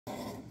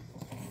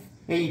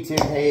Hey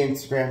YouTube, hey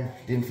Instagram.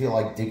 Didn't feel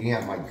like digging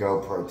out my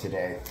GoPro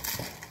today.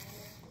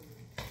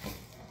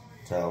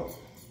 So,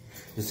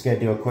 just gonna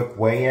do a quick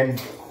weigh-in.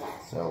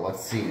 So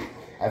let's see.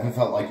 I haven't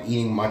felt like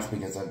eating much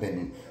because I've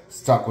been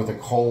stuck with a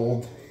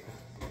cold.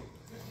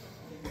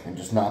 And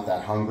just not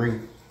that hungry.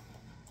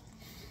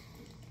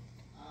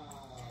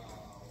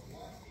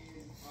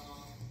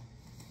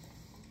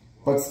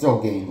 But still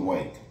gained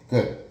weight.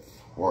 Good.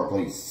 Or at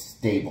least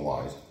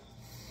stabilized.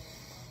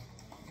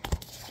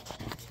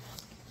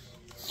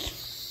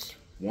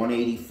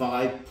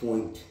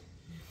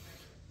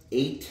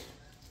 185.8.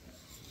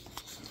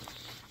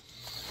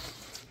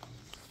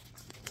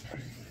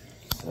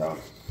 So,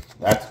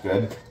 that's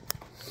good.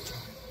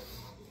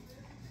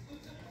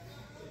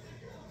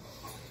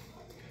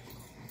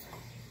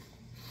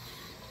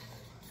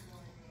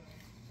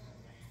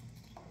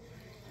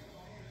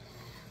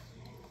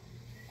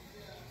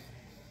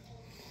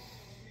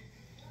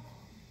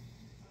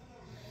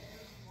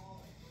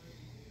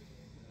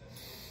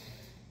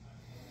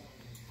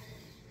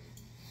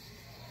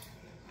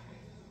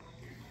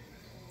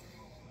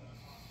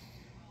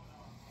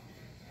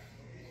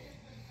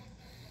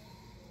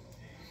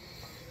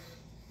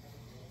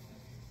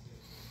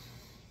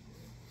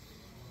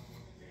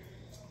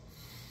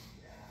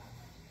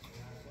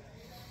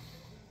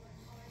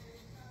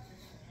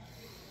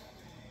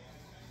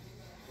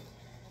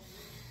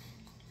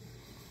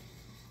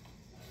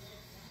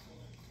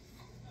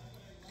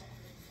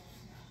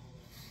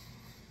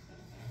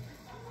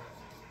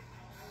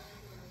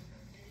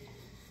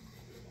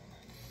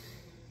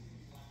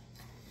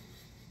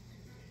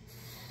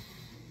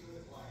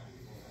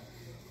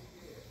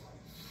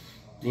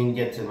 Didn't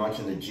get to much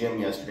of the gym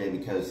yesterday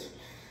because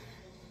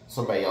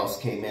somebody else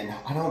came in.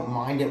 I don't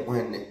mind it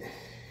when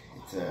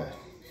it's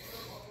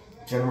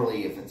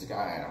generally if it's a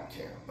guy, I don't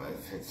care. But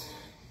if it's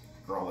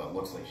a girl that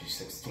looks like she's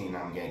 16,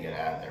 I'm gonna get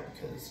out of there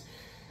because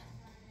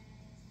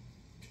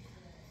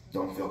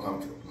don't feel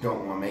comfortable.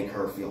 Don't want to make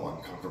her feel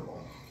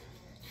uncomfortable.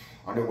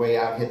 On your way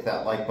out, hit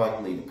that like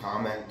button, leave a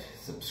comment,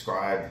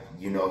 subscribe.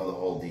 You know the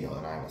whole deal,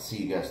 and I will see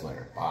you guys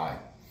later. Bye.